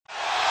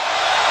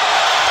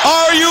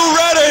Are you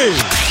ready?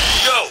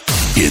 Go!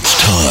 It's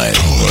time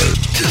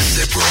to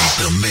separate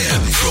the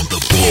men from the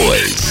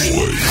boys.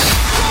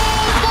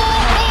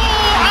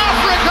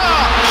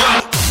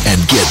 Africa!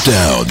 And get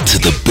down to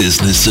the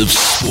business of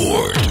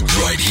sport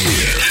right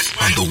here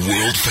on the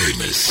world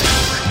famous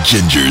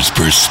Ginger's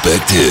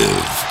Perspective.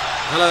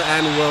 Hello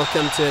and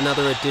welcome to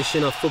another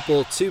edition of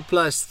Football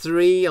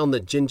 2+3 on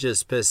the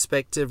Ginger's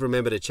Perspective.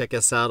 Remember to check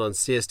us out on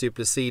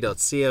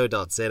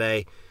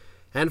csduplessis.co.za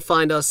and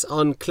find us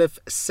on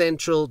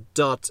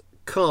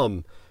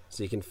cliffcentral.com.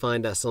 So you can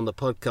find us on the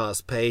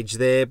podcast page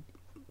there.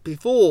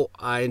 Before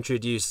I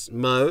introduce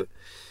Mo,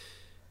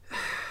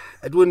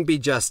 it wouldn't be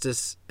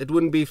justice, it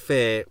wouldn't be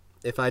fair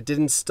if I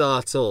didn't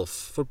start off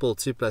Football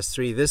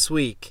 2+3 this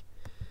week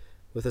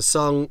with a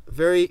song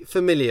very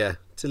familiar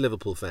to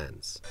Liverpool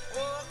fans.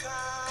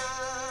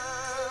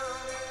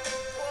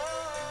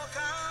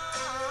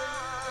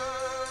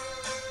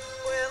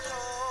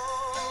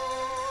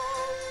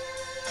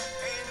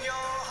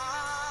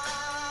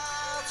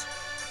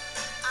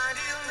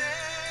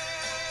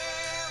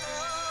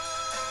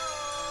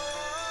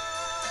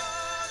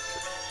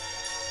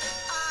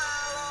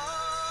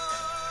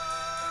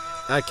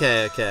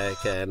 Okay,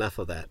 enough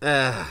of that.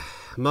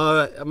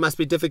 Mo, it must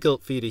be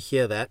difficult for you to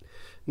hear that,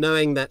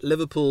 knowing that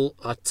Liverpool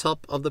are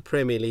top of the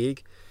Premier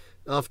League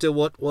after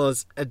what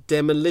was a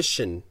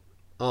demolition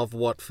of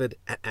Watford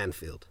at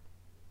Anfield.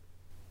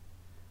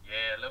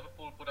 Yeah,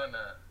 Liverpool put on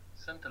a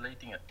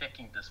scintillating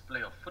attacking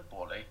display of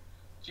football, eh?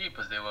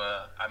 Jeepers, they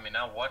were, I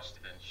watched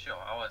it and sure,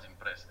 I was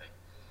impressed, eh?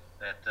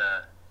 That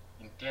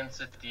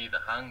intensity, the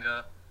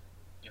hunger,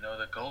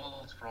 the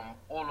goals from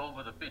all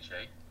over the pitch,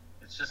 eh?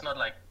 It's just not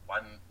like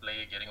one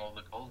player getting all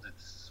the goals.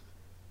 It's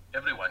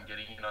everyone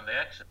getting in on the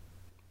action.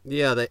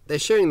 Yeah, they're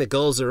sharing the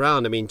goals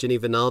around. Gini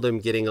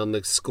Wijnaldum getting on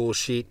the score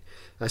sheet.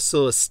 I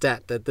saw a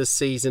stat that this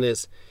season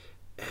is,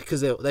 because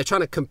they're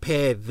trying to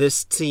compare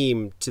this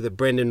team to the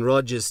Brendan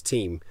Rodgers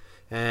team.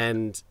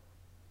 And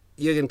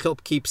Jurgen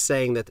Klopp keeps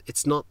saying that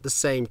it's not the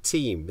same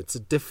team. It's a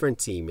different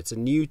team. It's a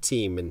new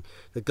team. And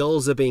the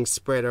goals are being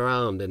spread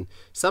around. And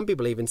some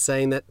people even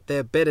saying that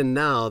they're better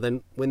now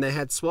than when they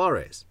had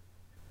Suarez.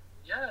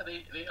 Yeah,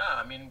 they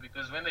are.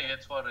 Because when they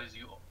had Suarez,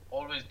 you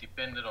always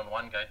depended on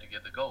one guy to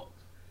get the goals.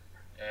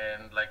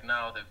 And like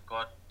now, they're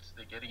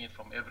getting it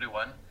from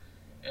everyone.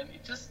 And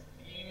it just,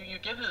 you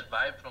get this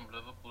vibe from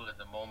Liverpool at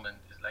the moment.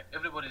 It's like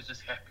everybody's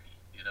just happy.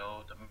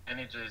 The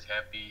manager is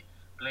happy,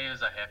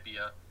 players are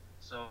happier.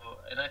 So,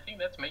 and I think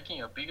that's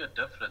making a bigger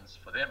difference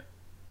for them.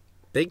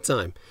 Big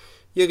time.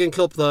 Jurgen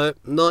Klopp, though,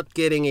 not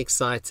getting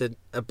excited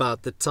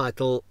about the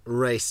title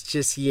race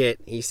just yet.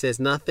 He says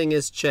nothing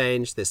has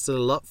changed. There's still a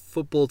lot of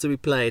football to be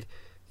played.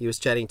 He was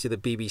chatting to the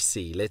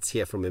BBC. Let's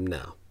hear from him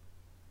now.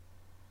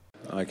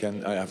 I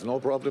have no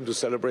problem to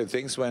celebrate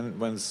things when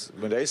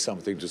there is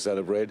something to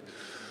celebrate.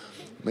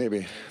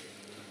 Maybe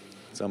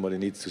somebody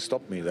needs to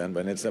stop me then,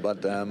 but it's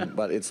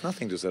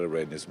nothing to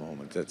celebrate in this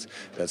moment.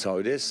 That's how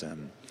it is.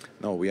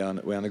 No, we are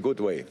in a good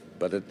way,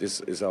 but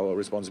this is our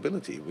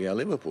responsibility. We are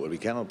Liverpool. We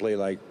cannot play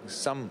like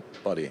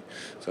somebody.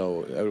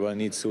 So everyone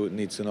needs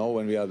to know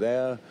when we are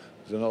there.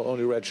 They're not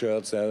only red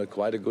shirts. They're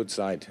quite a good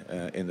side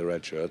in the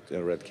red shirt,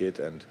 red kit,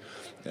 and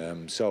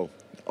so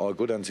all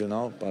good until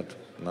now, but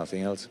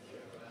nothing else.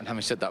 And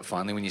having said that,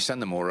 finally, when you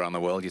send them all around the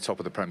world, you're top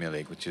of the Premier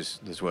League, which is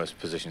there's worse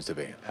positions to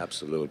be.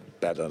 Absolute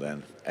better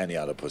than any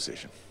other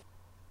position.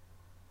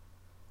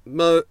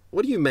 Mo,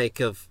 what do you make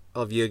of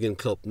Jurgen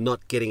Klopp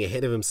not getting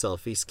ahead of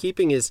himself? He's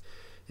keeping his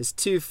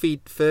 2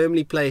 feet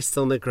firmly placed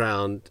on the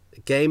ground,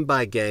 game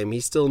by game. He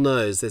still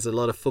knows there's a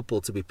lot of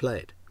football to be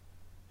played.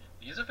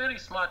 He's a very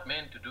smart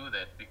man to do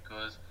that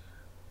because,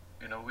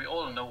 we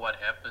all know what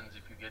happens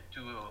if you get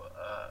too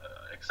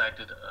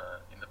excited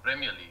in the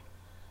Premier League.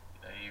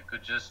 You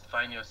could just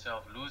find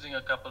yourself losing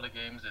a couple of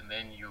games and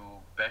then you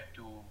back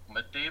to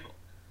mid-table.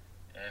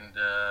 And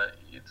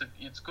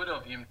it's good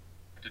of him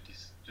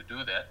to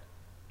do that,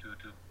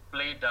 to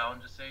play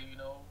down, to say,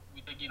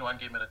 we take in one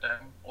game at a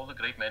time. All the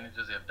great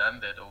managers have done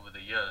that over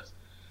the years,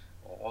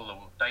 or all the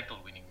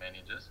title-winning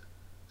managers.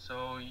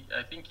 So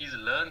I think he's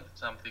learned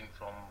something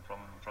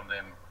from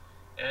them.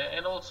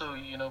 And also,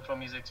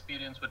 from his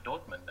experience with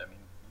Dortmund.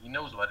 He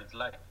knows what it's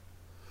like.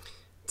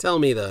 Tell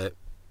me, though,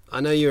 I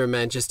know you're a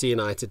Manchester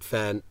United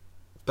fan,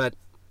 but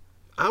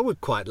I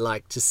would quite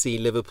like to see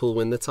Liverpool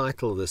win the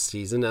title this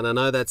season. And I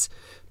know that's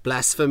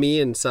blasphemy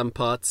in some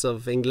parts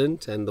of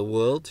England and the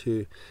world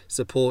who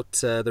support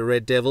the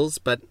Red Devils,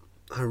 but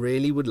I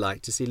really would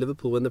like to see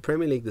Liverpool win the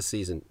Premier League this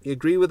season. You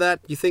agree with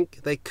that? You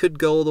think they could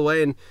go all the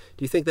way, and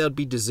do you think they would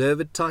be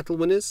deserved title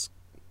winners?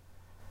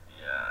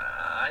 Yeah,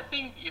 I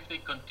think if they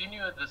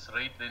continue at this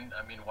rate, then,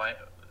 why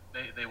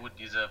they would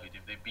deserve it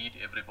if they beat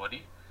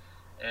everybody.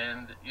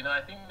 And,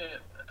 I think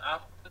that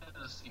after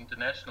this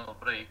international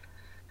break,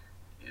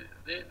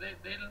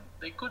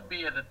 they could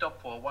be at the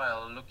top for a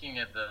while, looking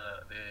at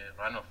their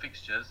run of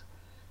fixtures.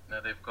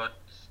 They've got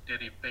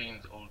Terry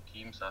Payne's old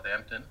team,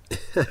 Southampton.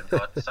 They've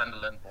got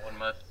Sunderland,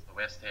 Bournemouth,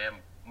 West Ham,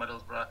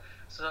 Middlesbrough.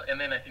 And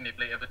then I think they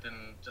play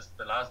Everton just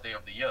the last day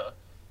of the year.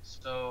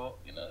 So,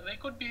 they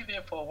could be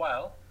there for a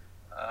while.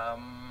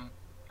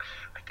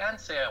 I can't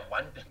say I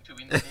want them to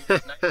win the league.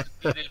 It's nice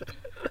to see them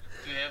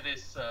to have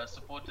this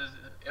supporters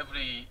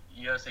every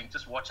year saying,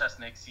 just watch us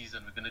next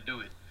season, we're going to do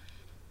it.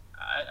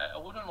 I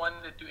wouldn't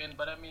want it to end,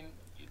 but I mean,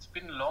 it's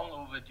been long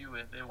overdue,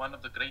 and they're one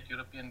of the great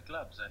European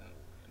clubs, and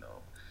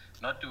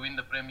not to win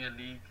the Premier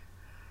League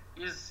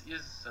is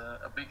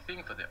a big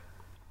thing for them.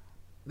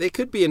 There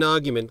could be an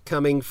argument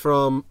coming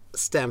from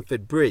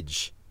Stamford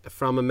Bridge,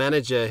 from a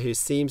manager who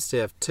seems to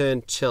have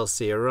turned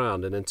Chelsea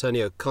around, and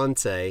Antonio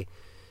Conte.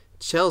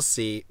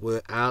 Chelsea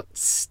were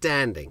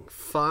outstanding,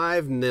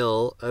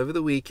 5-0 over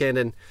the weekend,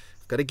 and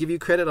I've got to give you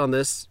credit on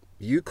this.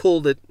 You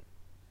called it.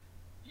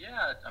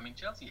 Yeah, I mean,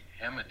 Chelsea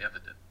hammered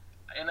Everton.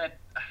 And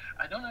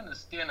I don't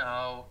understand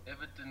how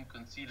Everton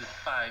conceded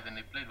 5 and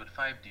they played with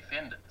 5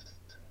 defenders.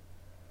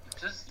 It's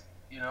just,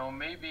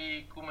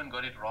 maybe Koeman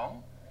got it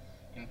wrong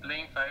in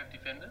playing 5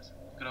 defenders.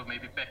 Could have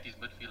maybe packed his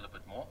midfield a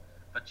bit more.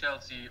 But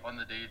Chelsea on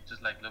the day,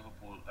 just like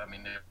Liverpool, I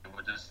mean, they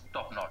were just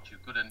top notch. You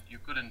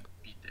couldn't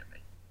beat them.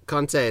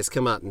 Conte has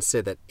come out and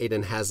said that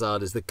Eden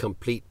Hazard is the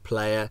complete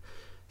player.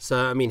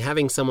 So, I mean,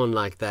 having someone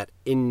like that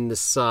in the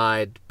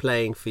side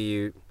playing for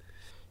you,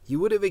 you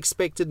would have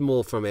expected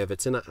more from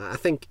Everton. I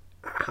think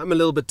I'm a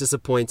little bit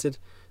disappointed.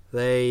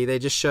 They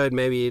just showed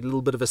maybe a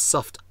little bit of a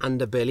soft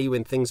underbelly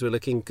when things were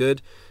looking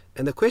good.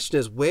 And the question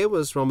is, where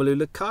was Romelu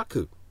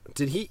Lukaku?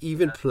 Did he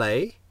even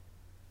play?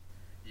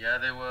 Yeah,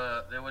 they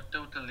were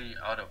totally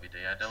out of it.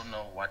 I don't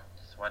know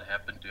what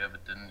happened to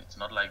Everton. It's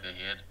not like they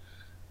had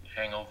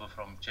hangover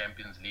from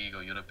Champions League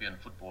or European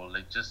football.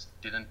 They just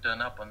didn't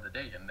turn up on the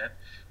day, and that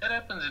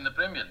happens in the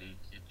Premier League.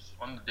 It's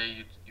on the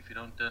day if you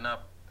don't turn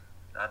up,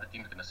 the other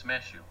team's going to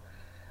smash you.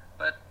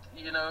 But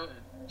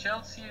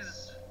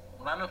Chelsea's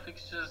run of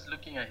fixtures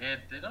looking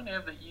ahead, they don't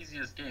have the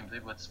easiest games.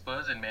 They've got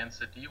Spurs and Man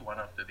City, one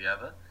after the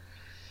other.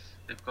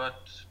 They've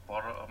got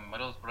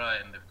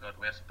Middlesbrough and they've got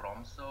West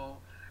Brom. So,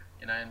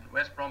 and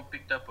West Brom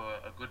picked up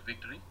a good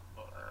victory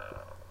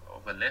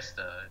over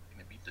Leicester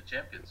and beat the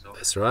champions. So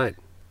that's right.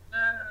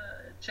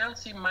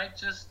 Chelsea might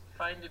just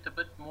find it a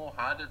bit more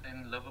harder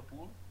than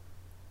Liverpool.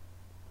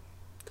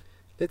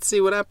 Let's see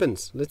what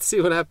happens.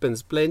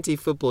 Plenty of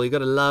football. You've got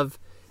to love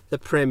the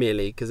Premier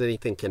League because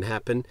anything can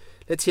happen.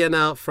 Let's hear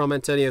now from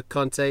Antonio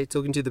Conte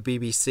talking to the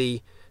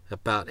BBC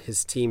about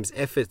his team's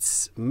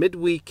efforts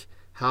midweek,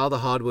 how the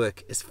hard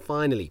work is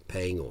finally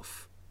paying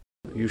off.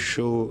 You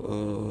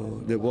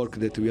show the work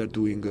that we are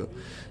doing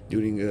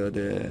during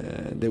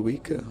the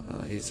week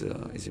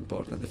is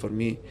important. For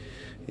me,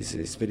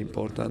 it's very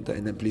important,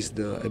 and I'm pleased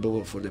above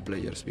all for the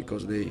players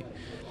because they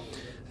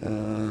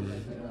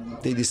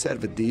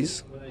deserve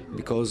this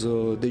because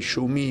they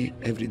show me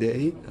every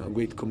day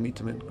great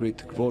commitment,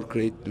 great work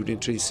rate during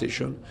training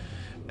session,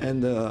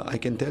 and I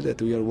can tell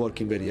that we are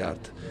working very hard.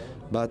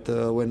 But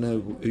when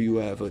you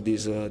have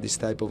this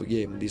type of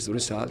game, this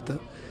result,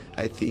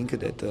 I think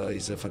that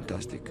is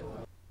fantastic.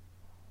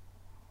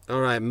 All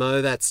right,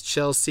 Mo, that's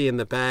Chelsea in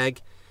the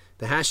bag.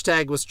 The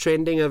hashtag was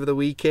trending over the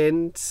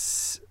weekend.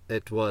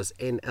 It was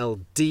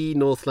NLD,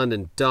 North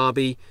London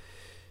Derby.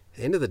 At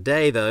the end of the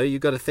day, though,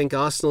 you've got to think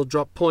Arsenal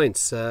dropped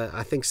points.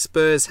 I think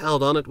Spurs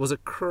held on. It was a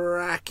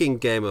cracking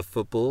game of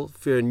football.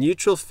 If you're a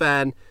neutral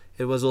fan,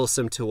 it was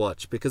awesome to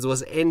watch because it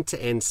was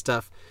end-to-end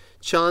stuff.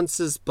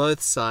 Chances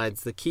both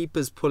sides, the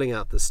keepers pulling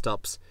out the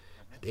stops.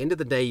 At the end of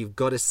the day, you've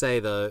got to say,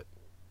 though,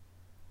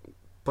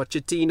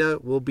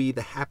 Pochettino will be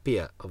the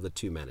happier of the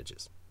two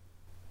managers.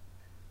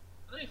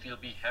 I don't know if he'll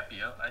be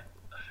happier.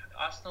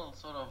 Arsenal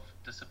sort of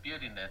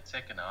disappeared in that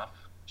second half.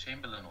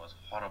 Chamberlain was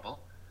horrible.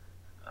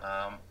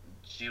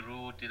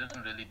 Giroud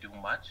didn't really do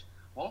much.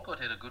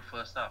 Walcott had a good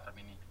first half. I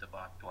mean, he hit the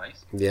bar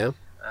twice. Yeah.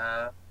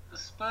 The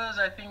Spurs,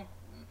 I think,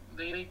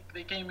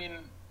 they came in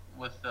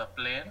with a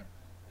plan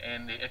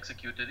and they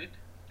executed it.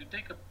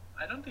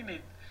 I don't think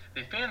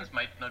the fans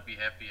might not be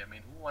happy. I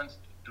mean, who wants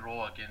to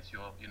draw against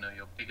your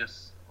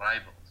biggest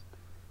rivals?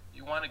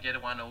 You want to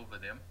get one over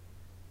them,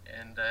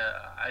 and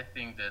I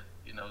think that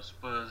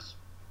Spurs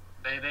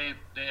they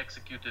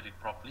executed it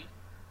properly.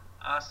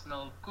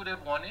 Arsenal could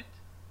have won it,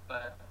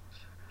 but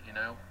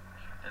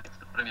it's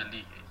the Premier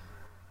League.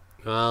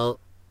 Well,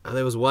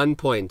 there was one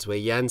point where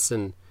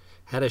Janssen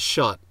had a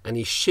shot and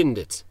he shinned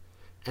it,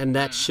 and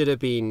that should have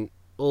been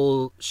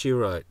all she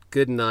wrote.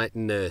 Good night,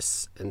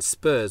 nurse. And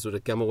Spurs would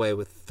have come away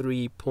with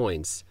 3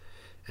 points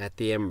at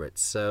the Emirates.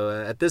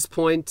 So at this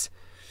point,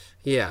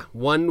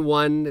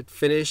 1-1 it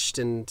finished,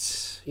 and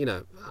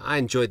I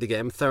enjoyed the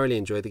game, thoroughly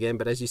enjoyed the game.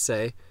 But as you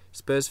say,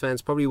 Spurs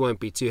fans probably won't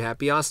be too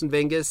happy. Arsene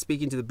Wenger,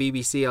 speaking to the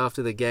BBC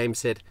after the game,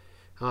 said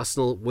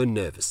Arsenal were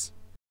nervous.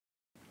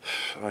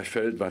 I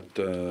felt that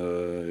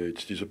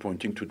it's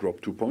disappointing to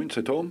drop 2 points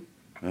at home,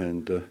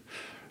 and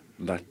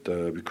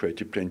that we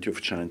created plenty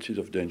of chances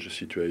of dangerous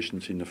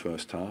situations in the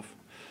first half.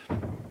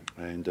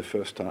 And the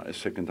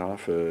second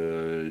half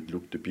it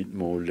looked a bit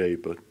more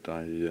laboured.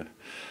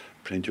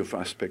 Plenty of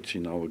aspects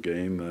in our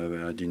game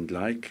where I didn't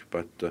like,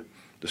 but the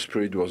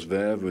spirit was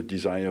there, the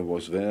desire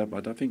was there,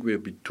 but I think we were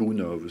a bit too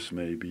nervous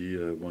maybe,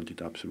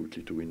 wanted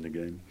absolutely to win the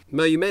game.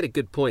 Mo, you made a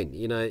good point.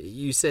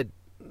 You said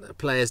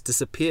players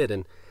disappeared,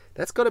 and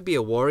That's got to be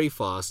a worry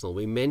for Arsenal.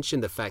 We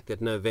mentioned the fact that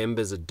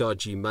November's a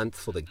dodgy month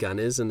for the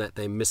Gunners and that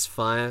they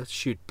misfire,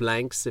 shoot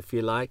blanks, if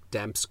you like,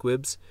 damp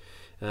squibs.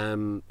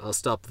 I'll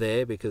stop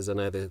there because I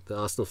know the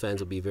Arsenal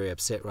fans will be very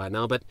upset right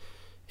now. But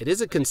it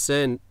is a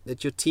concern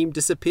that your team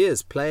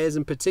disappears. Players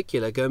in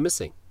particular go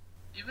missing.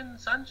 Even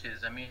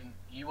Sanchez, I mean,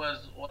 he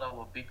was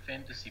our big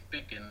fantasy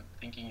pick and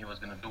thinking he was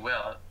going to do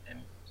well.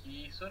 And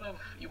he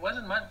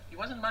wasn't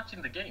much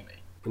in the game, eh?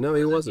 No,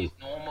 he wasn't.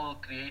 His normal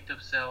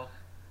creative self.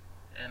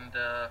 And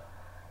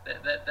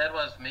that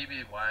was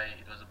maybe why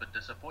it was a bit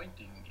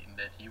disappointing in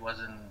that he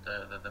wasn't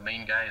the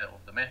main guy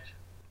of the match.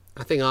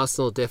 I think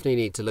Arsenal definitely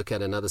need to look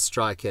at another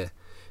striker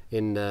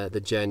in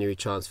the January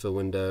transfer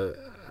window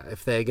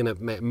if they're going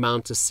to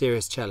mount a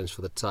serious challenge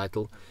for the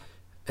title.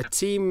 A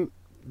team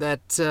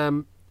that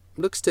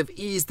looks to have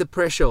eased the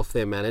pressure off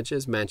their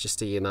managers,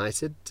 Manchester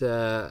United,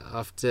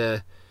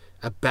 after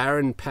a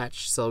barren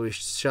patch,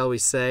 shall we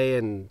say,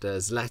 and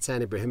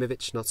Zlatan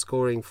Ibrahimovic not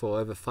scoring for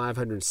over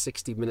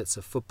 560 minutes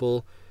of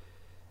football.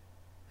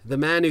 The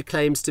man who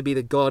claims to be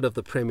the god of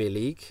the Premier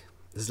League,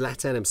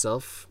 Zlatan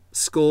himself,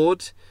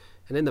 scored,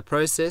 and in the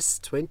process,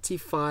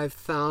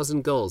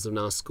 25,000 goals have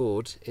now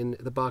scored in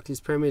the Barclays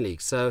Premier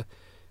League. So,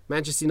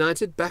 Manchester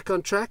United back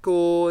on track,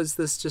 or is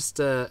this just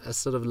a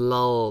sort of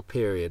lull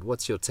period?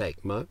 What's your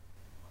take, Mo?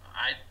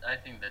 I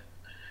think that,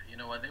 you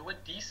know what, they were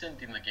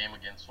decent in the game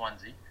against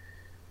Swansea.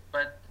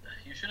 But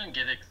you shouldn't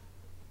get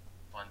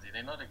Swansea.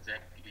 They're not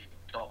exactly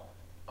top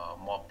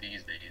mob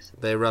these days.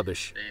 They're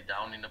rubbish. They're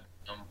down in the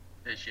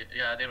they're shit.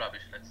 Yeah, they're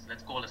rubbish.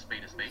 Let's call a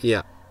spade a spade.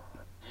 Yeah.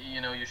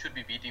 You know, you should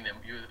be beating them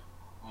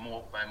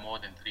by more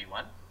than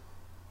 3-1.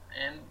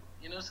 And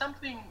you know,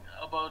 something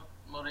about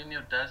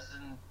Mourinho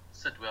doesn't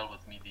sit well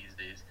with me these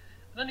days.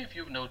 I don't know if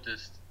you've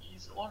noticed.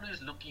 He's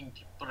always looking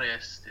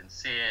depressed and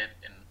sad.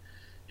 And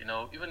you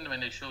know, even when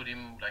they showed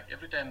him, like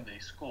every time they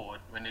scored,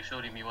 when they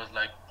showed him, he was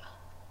like,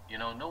 you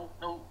know,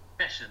 no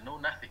passion, no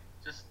nothing.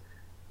 Just,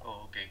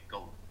 oh, okay,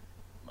 go.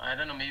 I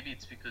don't know, maybe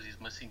it's because he's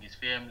missing his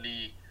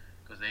family,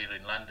 because they're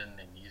in London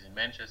and he's in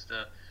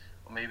Manchester,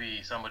 or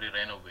maybe somebody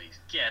ran over his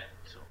cat.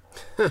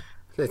 So,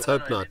 Let's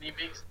hope not.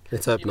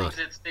 Let's hope not. He makes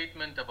that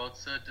statement about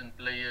certain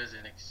players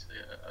and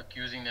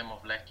accusing them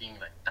of lacking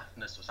like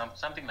toughness or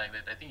something like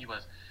that. I think he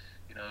was,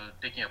 you know,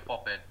 taking a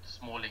pop at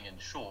Smalling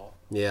and Shaw.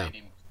 Yeah. Made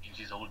him change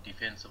his whole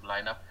defensive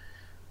lineup.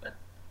 But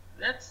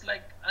that's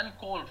like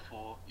uncalled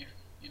for. If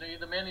you know, you're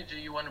the manager,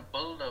 you want to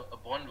build a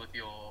bond with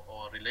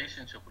or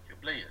relationship with your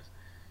players,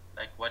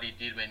 like what he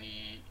did when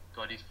he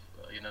got his,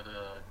 the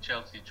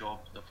Chelsea job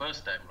the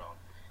first time round.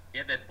 He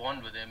had that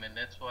bond with them, and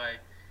that's why.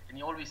 And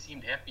he always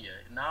seemed happier.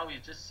 Now he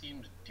just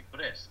seems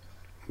depressed.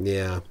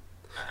 Yeah.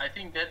 I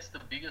think that's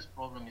the biggest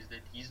problem, is that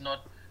he's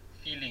not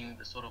feeling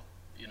the sort of,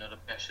 the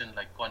passion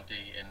like Conte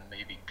and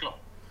maybe Klopp.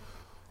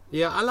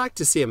 Yeah, I like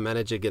to see a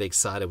manager get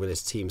excited when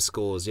his team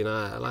scores.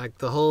 I like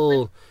the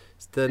whole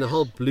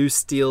blue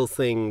steel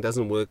thing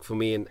doesn't work for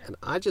me, and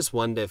I just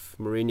wonder if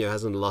Mourinho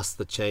hasn't lost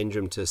the change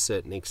room to a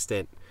certain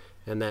extent,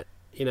 and that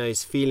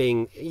he's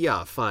feeling,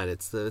 yeah, fine,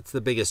 it's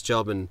the biggest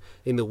job in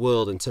the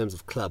world in terms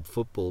of club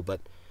football,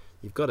 but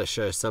you've got to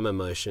show some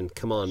emotion.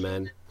 Come on,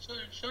 man.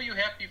 So you're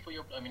happy for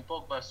your...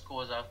 Pogba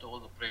scores after all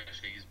the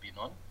pressure he's been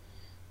on.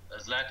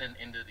 Zlatan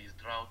ended his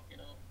drought.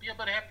 Be a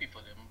bit happy for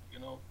them.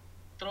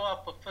 Throw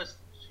up a fist.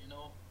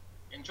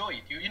 Enjoy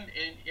it. In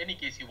any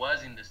case, he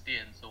was in the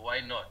stands, so why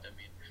not?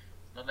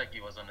 It's not like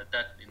he was on in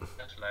the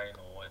touchline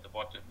or at the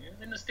bottom.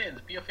 In the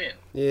stands, be a fan.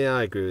 Yeah,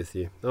 I agree with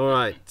you. All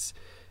right.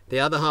 The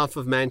other half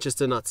of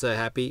Manchester not so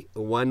happy.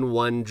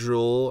 1-1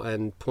 draw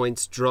and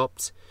points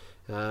dropped.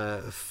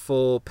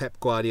 For Pep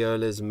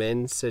Guardiola's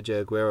men,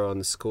 Sergio Aguero on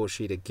the score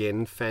sheet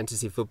again.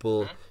 Fantasy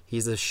football,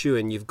 he's a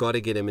shoo-in. You've got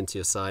to get him into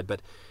your side.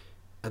 But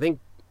I think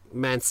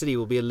Man City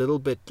will be a little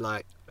bit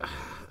like...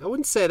 I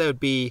wouldn't say they would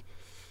be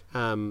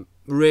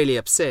really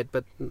upset,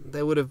 but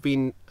they would have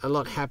been a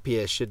lot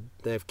happier should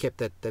they have kept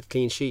that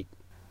clean sheet.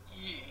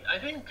 I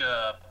think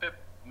Pep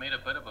made a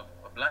bit of a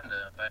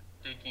blunder by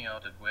taking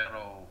out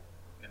Aguero,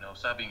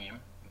 subbing him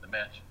in the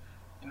match.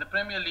 In the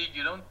Premier League,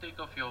 you don't take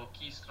off your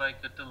key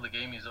striker till the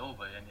game is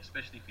over, and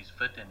especially if he's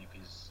fit and if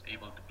he's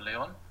able to play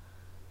on,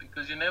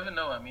 because you never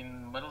know.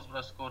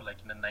 Middlesbrough scored like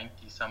in the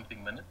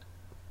 90-something minute,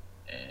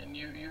 and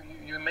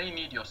you may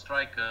need your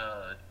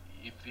striker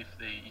if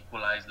they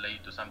equalize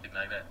late or something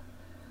like that.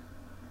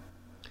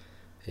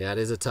 Yeah, it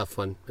is a tough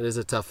one.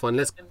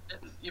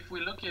 If we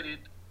look at it,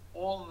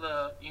 all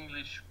the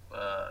English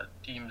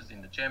teams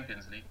in the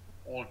Champions League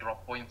all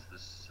drop points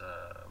this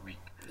week.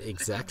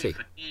 Exactly. They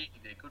could be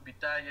fatigued, they could be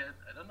tired,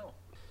 I don't know.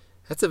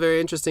 That's a very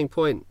interesting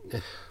point.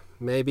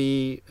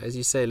 Maybe, as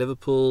you say,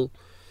 Liverpool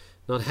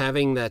not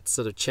having that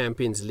sort of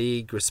Champions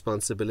League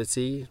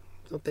responsibility,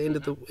 not the end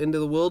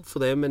of the world for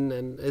them,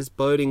 and is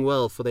boding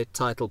well for their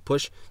title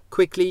push.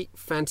 Quickly,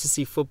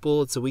 fantasy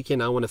football, it's a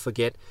weekend I want to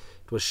forget.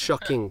 It was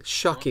shocking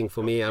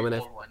for me. I'm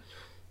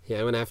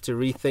gonna have to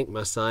rethink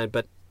my side.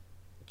 But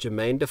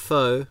Jermaine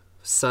Defoe,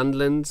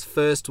 Sunderland's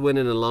first win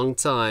in a long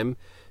time,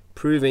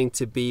 proving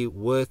to be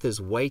worth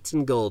his weight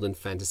in gold in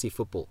fantasy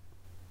football.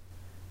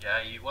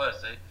 Yeah, he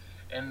was.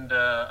 And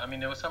I mean,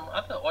 there were some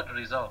other odd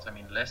results. I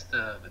mean,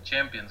 Leicester, the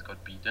champions,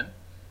 got beaten.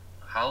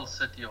 Hull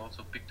City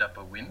also picked up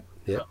a win.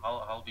 Yep.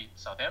 Hull beat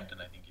Southampton,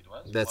 I think it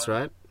was. That's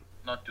right.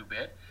 Not too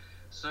bad.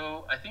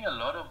 So I think a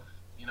lot of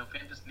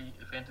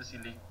fantasy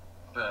league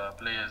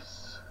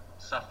players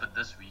suffered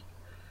this week,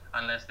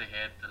 unless they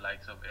had the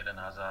likes of Eden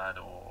Hazard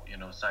or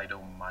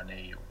Sadio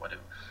Mane or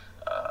whatever.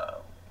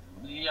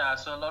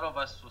 So a lot of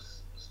us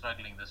was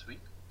struggling this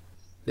week.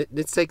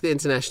 Let's take the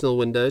international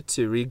window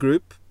to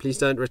regroup. Please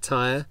don't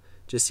retire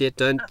just yet.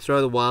 Don't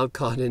throw the wild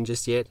card in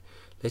just yet.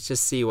 Let's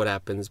just see what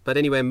happens. But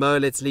anyway, Mo,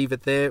 let's leave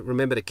it there.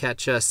 Remember to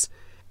catch us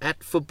at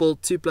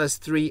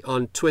Football2+3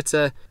 on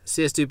Twitter,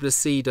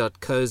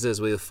 cs2+c.coza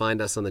is where you'll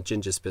find us on the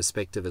Ginger's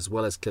Perspective, as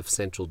well as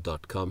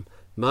cliffcentral.com.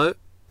 Mo?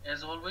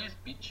 As always,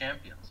 be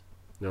champions.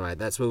 All right,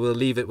 that's where we'll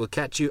leave it. We'll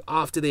catch you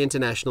after the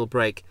international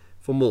break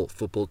for more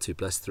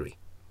Football2+3.